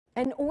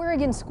An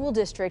Oregon school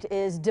district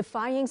is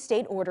defying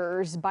state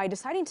orders by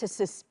deciding to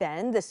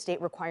suspend the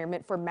state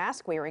requirement for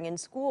mask wearing in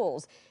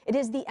schools. It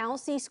is the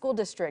Alsea School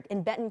District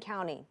in Benton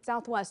County,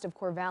 southwest of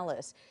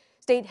Corvallis.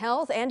 State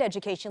health and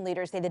education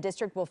leaders say the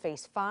district will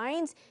face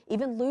fines,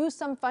 even lose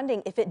some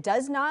funding if it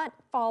does not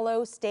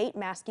follow state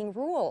masking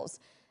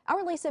rules.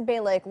 Our Lisa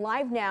Balick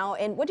live now.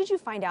 And what did you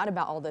find out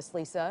about all this,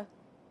 Lisa?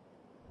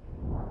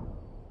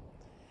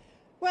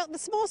 Well, the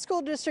small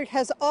school district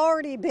has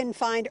already been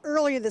fined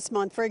earlier this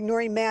month for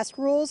ignoring mask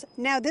rules.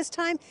 Now this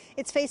time,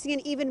 it's facing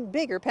an even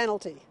bigger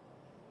penalty.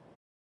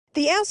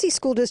 The Alsea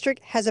School District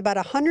has about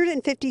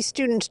 150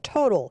 students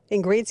total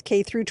in grades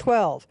K through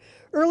 12.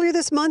 Earlier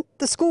this month,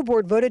 the school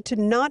board voted to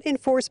not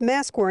enforce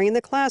mask wearing in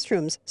the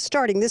classrooms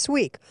starting this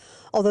week,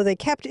 although they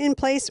kept in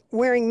place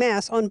wearing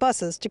masks on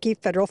buses to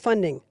keep federal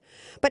funding.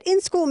 But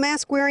in-school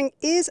mask wearing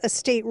is a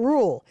state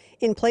rule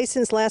in place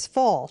since last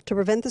fall to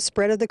prevent the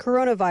spread of the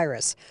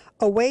coronavirus,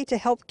 a way to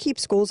help keep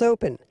schools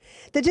open.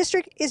 The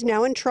district is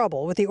now in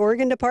trouble with the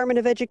Oregon Department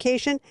of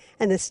Education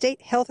and the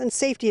State Health and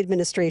Safety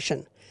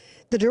Administration.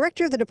 The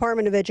director of the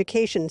Department of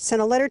Education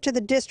sent a letter to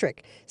the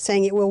district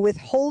saying it will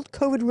withhold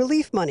COVID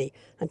relief money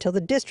until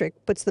the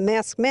district puts the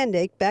mask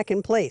mandate back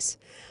in place.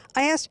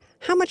 I asked,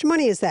 how much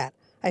money is that?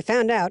 I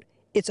found out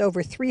it's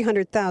over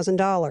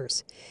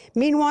 $300,000.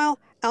 Meanwhile,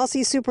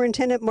 Alsea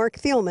Superintendent Mark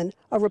Thielman,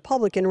 a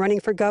Republican running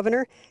for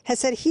governor, has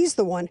said he's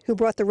the one who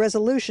brought the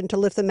resolution to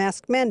lift the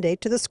mask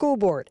mandate to the school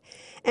board.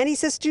 And he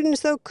says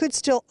students, though, could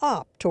still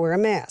opt to wear a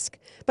mask.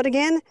 But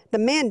again, the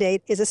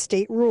mandate is a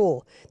state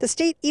rule. The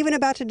state even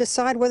about to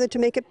decide whether to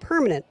make it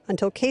permanent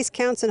until case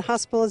counts and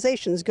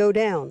hospitalizations go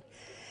down.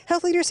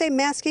 Health leaders say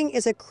masking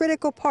is a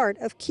critical part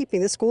of keeping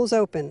the schools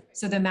open.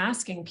 So the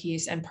masking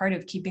piece and part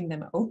of keeping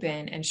them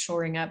open and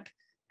shoring up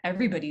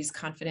everybody's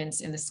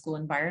confidence in the school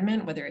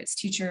environment, whether it's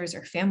teachers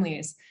or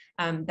families,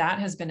 that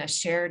has been a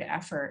shared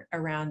effort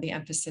around the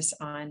emphasis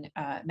on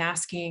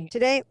masking.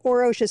 Today,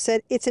 OROSHA said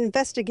it's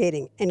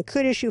investigating and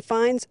could issue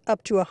fines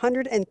up to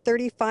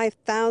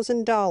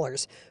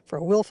 $135,000 for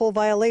a willful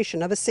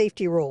violation of a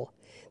safety rule.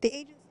 The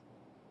agency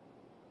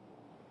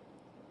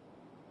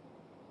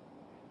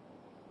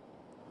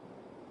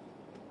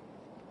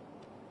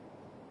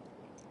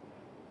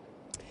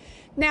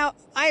Now,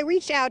 I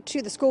reached out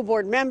to the school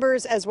board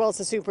members as well as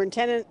the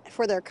superintendent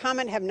for their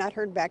comment, have not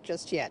heard back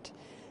just yet.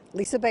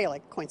 Lisa Balick,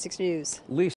 KOIN 6 News. Lisa.